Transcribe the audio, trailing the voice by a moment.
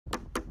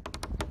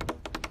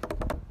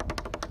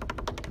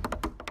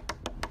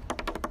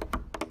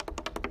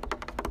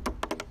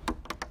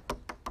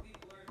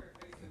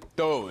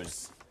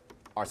Those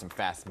are some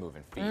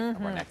fast-moving feet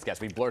of our next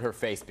guest. We blurred her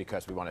face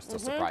because we want to still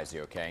surprise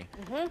you, okay?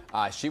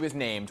 She was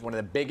named one of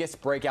the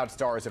biggest breakout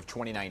stars of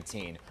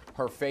 2019.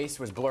 Her face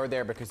was blurred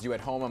there because you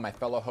at home and my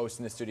fellow hosts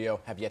in the studio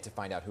have yet to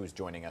find out who's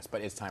joining us,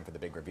 but it's time for the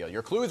big reveal.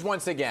 Your clues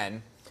once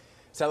again,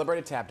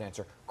 celebrated tap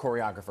dancer,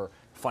 choreographer,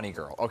 funny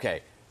girl.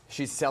 Okay,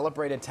 she's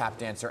celebrated tap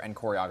dancer and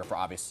choreographer,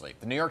 obviously.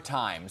 The New York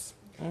Times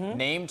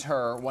named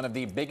her one of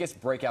the biggest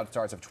breakout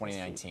stars of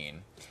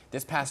 2019.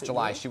 This past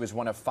July, she was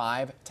one of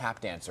 5 tap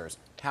dancers.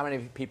 How many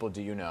people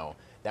do you know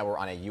that were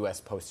on a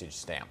U.S. postage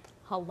stamp?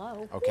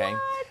 Hello. Okay.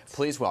 What?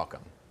 Please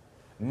welcome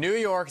New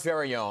York's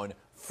very own,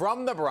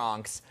 from the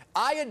Bronx,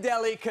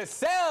 Ayodele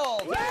Casel.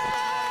 I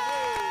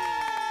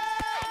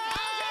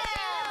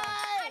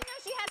knew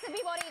she had to be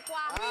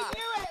Boricua. We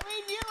knew it.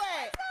 We knew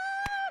it.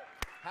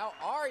 How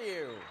are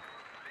you?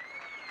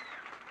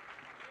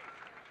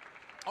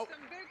 Oh.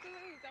 Some good clues.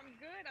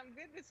 I'm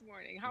good this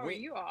morning. How are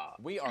you all?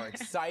 We are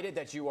excited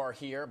that you are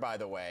here, by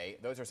the way.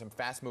 Those are some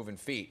fast-moving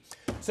feet.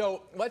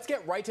 So let's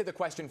get right to the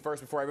question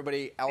first before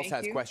everybody else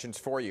has questions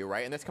for you,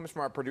 right? And this comes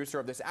from our producer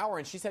of this hour,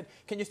 and she said,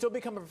 can you still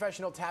become a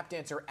professional tap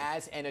dancer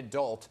as an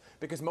adult?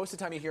 Because most of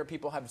the time you hear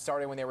people have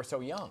started when they were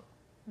so young.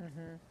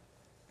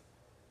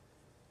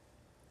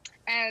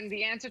 And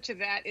the answer to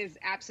that is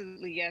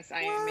absolutely yes.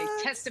 I am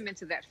a testament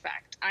to that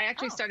fact. I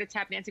actually started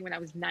tap dancing when I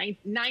was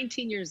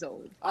 19 years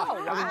old. Oh,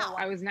 wow.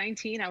 I was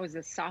 19. I was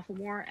a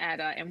sophomore at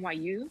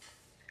NYU.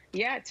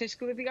 Yeah, Tisch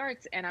School of the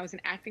Arts. And I was an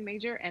acting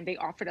major, and they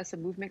offered us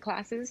some movement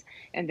classes.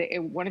 And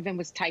one of them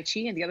was Tai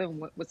Chi, and the other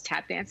one was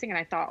tap dancing. And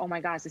I thought, oh, my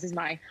gosh, this is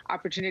my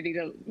opportunity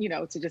to, you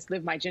know, to just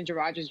live my Ginger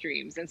Rogers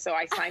dreams. And so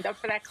I signed up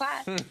for that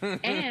class.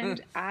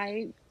 And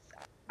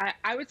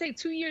I would say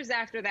 2 years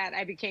after that,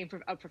 I became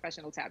a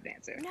professional tap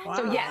dancer. Wow.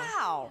 So yes,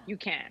 you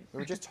can. We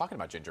were just talking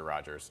about Ginger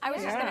Rogers. I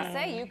was just going to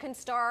say, you can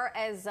star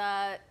as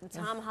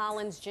Tom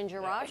Holland's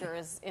Ginger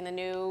Rogers in a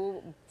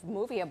new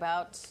movie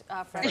about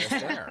Fred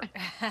Astaire.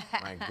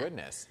 My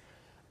goodness.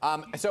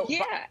 Go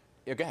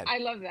ahead. I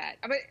love that.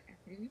 But,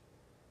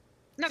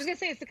 no, I was going to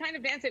say, it's the kind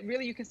of dance that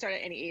really you can start at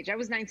any age. I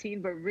was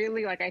 19, but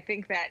really, like, I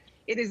think that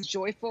it is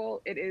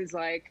joyful. It is,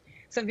 like,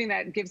 something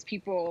that gives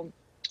people...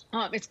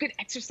 it's good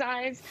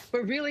exercise, but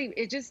really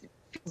it just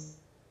feels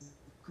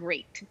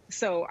great.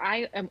 So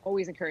I am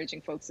always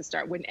encouraging folks to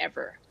start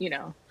whenever, you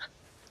know.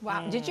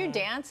 Wow. Did you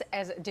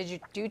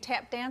do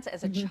tap dance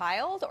as a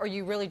child, or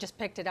you really just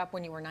picked it up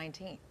when you were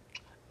 19?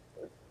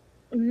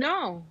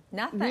 No.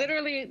 Nothing?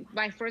 Literally,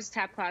 my first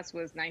tap class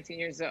was 19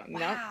 years old. Wow.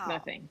 No,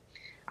 nothing.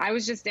 I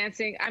was just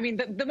dancing. I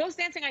mean, the most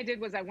dancing I did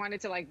was I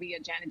wanted to like be a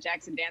Janet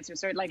Jackson dancer.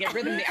 So like a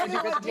rhythm, I would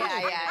do rhythm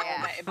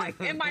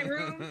Yeah. in my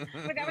room.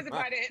 But that was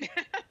about it.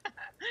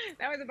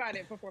 That was about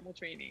it for formal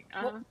training.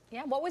 Well,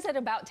 yeah. What was it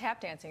about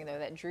tap dancing though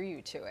that drew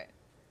you to it?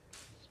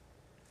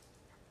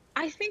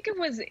 I think it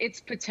was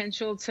its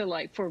potential to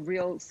like for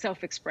real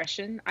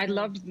self-expression. I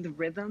loved the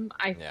rhythm.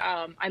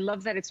 I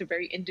love that it's a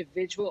very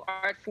individual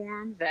art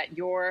form, that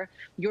your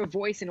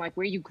voice and like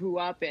where you grew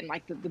up and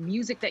like the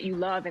music that you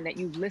love and that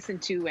you listen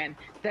to, and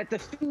that the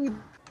food,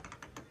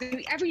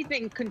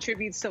 everything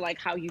contributes to like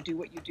how you do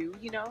what you do,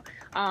 you know.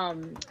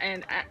 And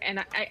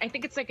I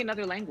think it's like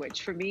another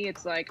language for me.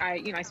 It's like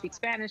I speak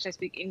Spanish, I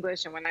speak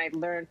English, and when I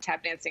learned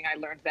tap dancing, I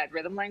learned that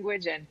rhythm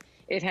language, and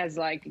it has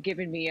like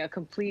given me a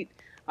complete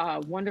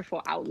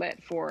wonderful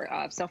outlet for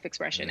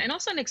self-expression, and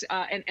also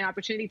an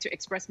opportunity to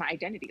express my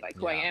identity, like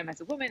who I am as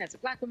a woman, as a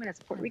Black woman,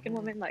 as a Puerto Rican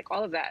woman, like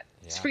all of that.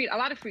 It's a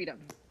lot of freedom.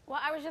 Well,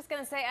 I was just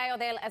going to say,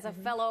 Ayodele, as a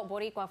fellow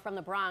Boricua from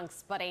the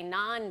Bronx, but a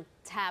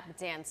non-tap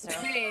dancer.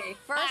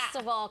 First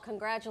of all,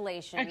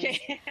 congratulations.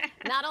 Okay.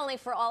 Not only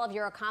for all of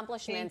your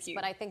accomplishments,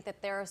 but I think that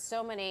there are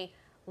so many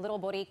little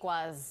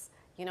Boricuas,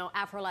 you know,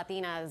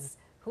 Afro-Latinas,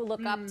 who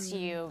look up to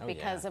you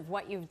because of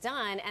what you've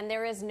done, and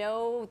there's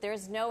no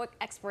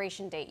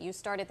expiration date. You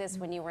started this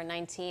when you were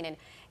 19, and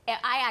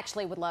I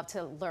actually would love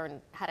to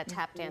learn how to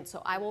tap dance,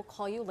 so I will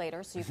call you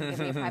later so you can give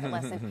me a private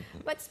lesson.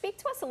 But speak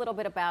to us a little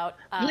bit about...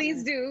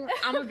 Please do.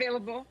 I'm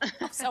available.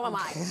 So am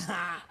I.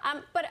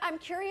 But I'm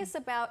curious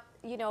about,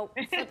 you know,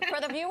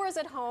 for the viewers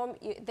at home,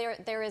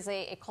 there is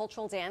a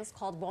cultural dance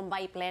called bomba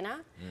y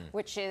plena,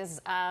 which is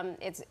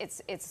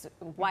it's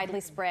widely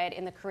spread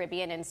in the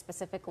Caribbean and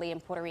specifically in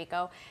Puerto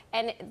Rico.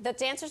 And the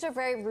dancers are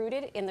very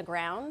rooted in the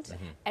ground,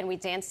 and we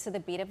dance to the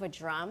beat of a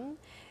drum.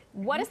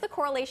 What is the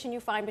correlation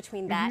you find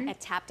between that and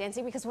tap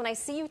dancing? Because when I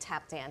see you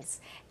tap dance,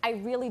 I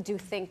really do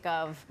think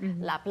of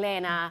la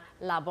plena,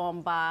 la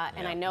bomba,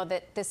 and I know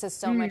that this is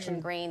so much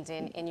ingrained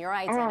in your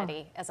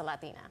identity as a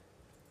Latina.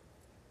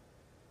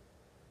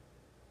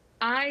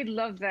 I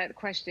love that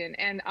question,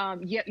 and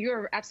yeah,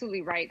 you're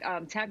absolutely right.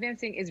 Tap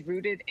dancing is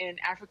rooted in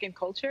African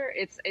culture.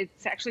 It's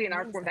actually an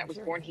art form that was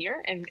born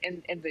here in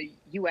the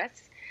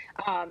U.S.,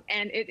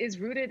 and it is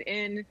rooted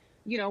in,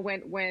 you know,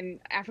 when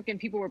African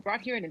people were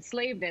brought here and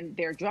enslaved, and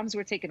their drums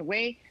were taken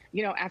away,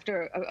 you know,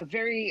 after a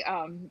very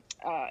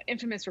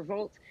infamous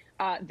revolt,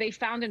 they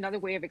found another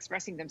way of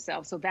expressing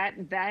themselves. So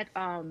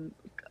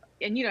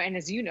and you know, and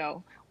as you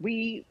know,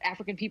 we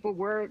African people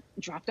were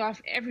dropped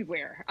off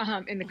everywhere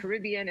in the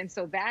Caribbean, and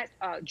so that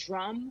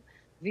drum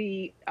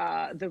the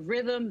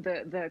rhythm,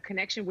 the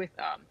connection with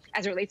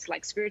as it relates to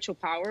like spiritual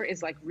power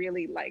is like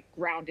really like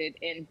grounded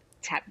in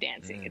tap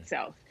dancing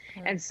itself.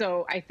 And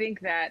so I think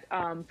that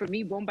for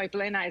me, Bomba y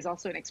Plena is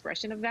also an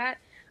expression of that.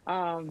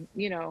 And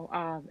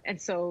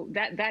so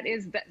that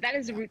is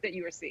the root that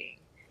you are seeing.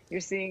 You're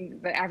seeing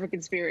the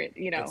African spirit,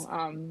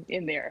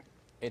 in there.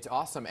 It's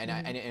awesome,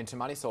 and to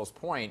Marisol's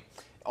point,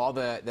 all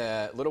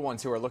the little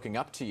ones who are looking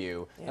up to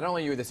you, not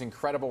only are you this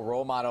incredible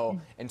role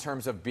model in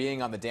terms of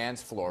being on the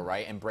dance floor,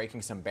 right, and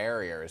breaking some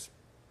barriers,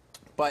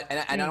 but,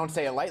 and I don't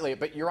say it lightly,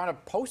 but you're on a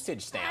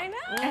postage stamp. I know.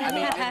 I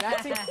mean, and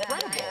that's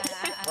incredible,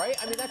 right?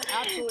 I mean, that's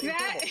absolutely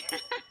incredible.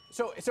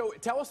 So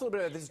tell us a little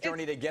bit of this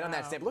journey to get on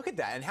that stamp. Look at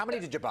that, and how many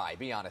did you buy?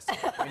 Be honest.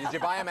 I mean, did you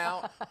buy them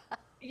out?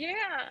 Yeah,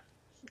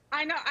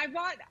 I know.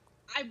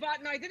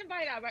 No, I didn't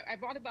buy it out. I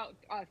bought about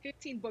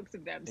 15 books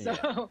of them.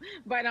 So,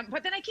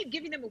 but then I keep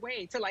giving them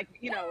away to like,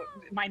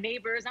 my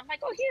neighbors. I'm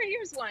like, oh,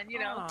 here's one,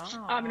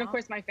 and of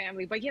course my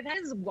family. But yeah, that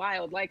is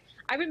wild. Like,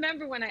 I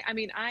remember when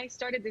I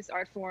started this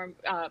art form.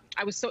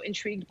 I was so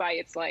intrigued by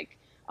its like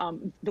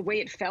the way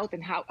it felt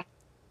and how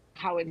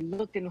it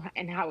looked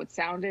and how it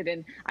sounded.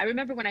 And I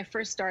remember when I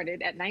first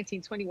started at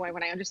 1921,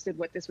 when I understood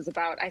what this was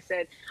about, I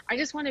said, I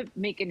just want to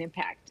make an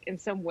impact in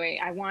some way.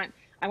 I want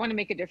to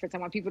make a difference. I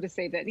want people to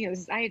say that, this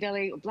is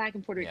Ayodele, a Black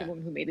and Puerto Rican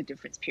woman who made a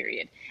difference,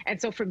 period.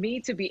 And so for me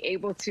to be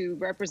able to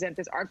represent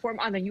this art form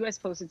on the U.S.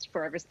 Postage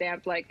Forever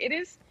stamp, like, it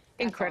is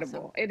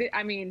incredible.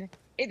 Awesome.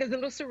 It is a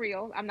little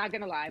surreal. I'm not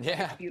going to lie, but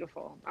it's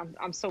beautiful.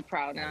 I'm so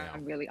proud, and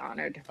I'm really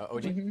honored.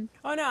 OG?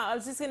 Oh, no, I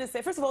was just going to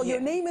say, first of all, your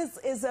name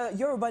is a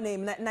Yoruba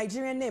name,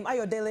 Nigerian name,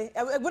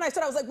 Ayodele. When I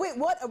started, I was like, wait,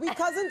 what? Are we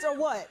cousins or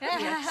what?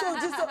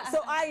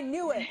 So I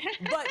knew it.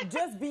 But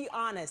just be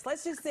honest.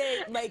 Let's just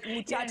say, like,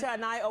 Muchacha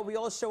and I, we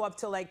all show up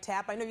to, like,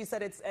 tap. I know you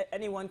said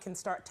anyone can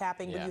start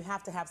tapping, but you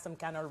have to have some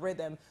kind of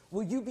rhythm.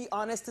 Will you be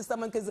honest to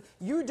someone? Because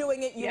you're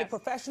doing it, you're a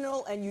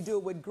professional, and you do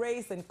it with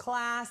grace and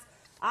class.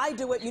 I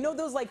do it. You know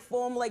those like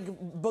foam like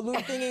balloon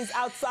thingies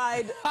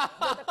outside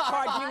the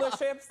car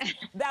dealerships?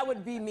 That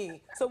would be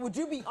me. So would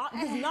you be honest?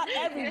 Because not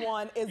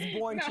everyone is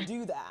born to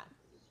do that.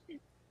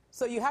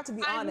 So you have to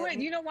be honest. I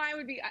would. You know why I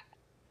would be?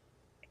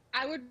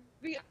 I would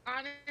be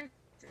honest.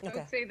 I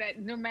would say that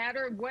no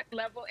matter what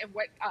level and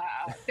what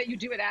that you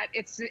do it at,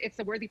 it's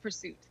a worthy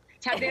pursuit.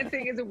 Tap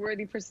dancing is a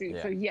worthy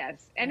pursuit, so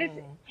yes. And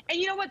and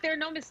you know what? There are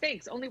no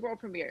mistakes, only world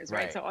premieres,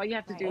 right? So all you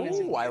have to do is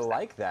just I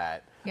like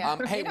that. Yeah.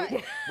 Hey,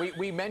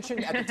 we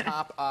mentioned at the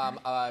top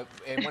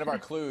in one of our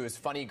clues,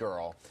 funny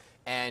girl.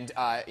 And,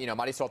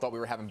 Marisol thought we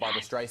were having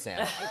Barbara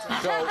Streisand.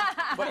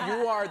 But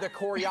you are the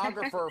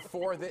choreographer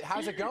for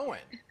how's it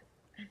going?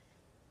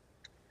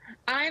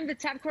 I'm the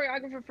tap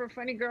choreographer for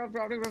Funny Girl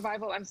Broadway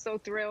Revival. I'm so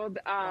thrilled.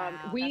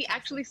 We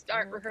actually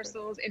start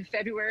rehearsals in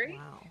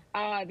February.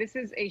 Wow. This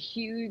is a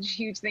huge,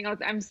 huge thing.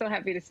 I'm so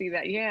happy to see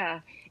that. Yeah,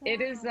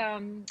 it is.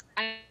 I'm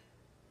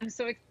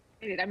so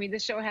excited. I mean,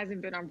 this show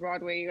hasn't been on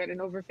Broadway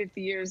in over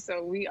 50 years,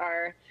 so we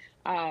are.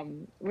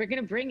 We're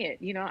gonna bring it.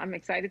 I'm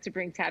excited to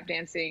bring tap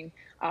dancing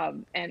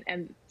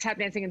and tap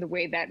dancing in the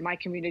way that my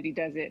community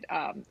does it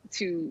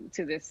to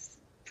this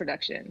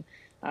production.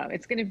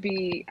 It's going to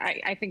be,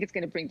 I think it's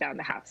going to bring down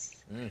the house,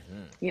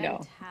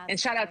 and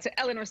shout out to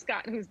Eleanor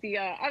Scott, who's the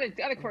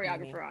other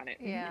choreographer on it.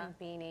 Yeah,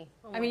 Beanie.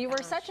 I mean, you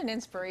were such an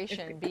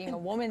inspiration being a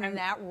woman in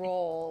that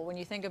role. When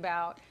you think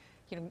about,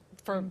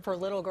 for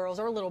little girls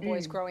or little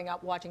boys growing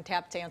up watching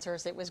tap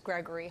dancers, it was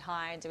Gregory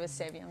Hines, it was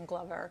Savion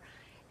Glover.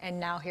 And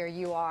now here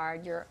you are.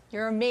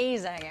 You're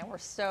amazing, and we're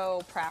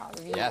so proud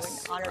of you and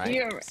honored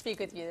to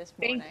speak with you this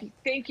morning.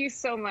 Thank you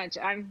so much.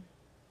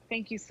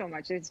 Thank you so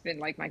much. It's been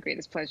like my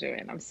greatest pleasure,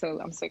 and I'm so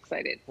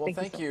excited. Well,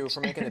 thank you for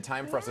making the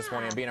time for us this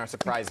morning and being our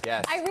surprise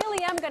guest. I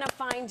really am going to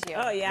find you.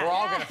 Oh, yeah. We're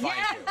all going to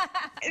find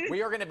you.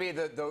 We are going to be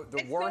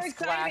the worst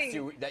class that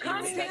you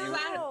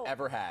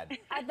ever had.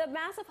 The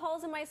massive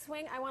holes in my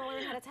swing, I want to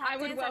learn how to tap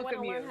dance. I want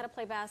to learn how to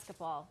play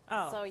basketball.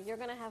 So you're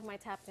going to have my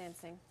tap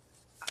dancing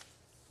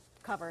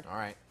covered. All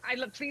right.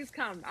 Please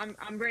come.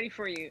 I'm ready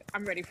for you.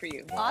 I'm ready for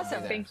you.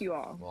 Awesome. Thank you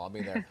all. Well, I'll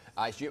be there.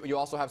 You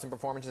also have some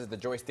performances at the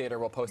Joyce Theater.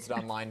 We'll post it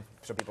online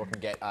so people can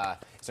get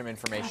some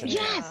information.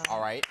 Yes. All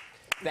right.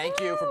 Thank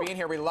you for being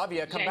here. We love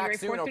you. Come January back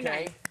soon,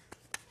 okay?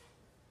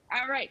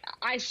 All right.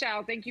 I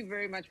shall. Thank you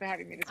very much for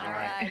having me this morning.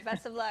 All right.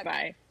 Best of luck.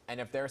 Bye.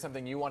 And if there's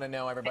something you want to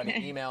know, everybody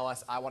email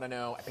us. I want to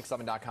know at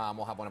PIX11.com.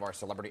 We'll have one of our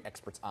celebrity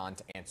experts on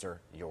to answer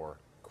your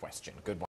question. Good one.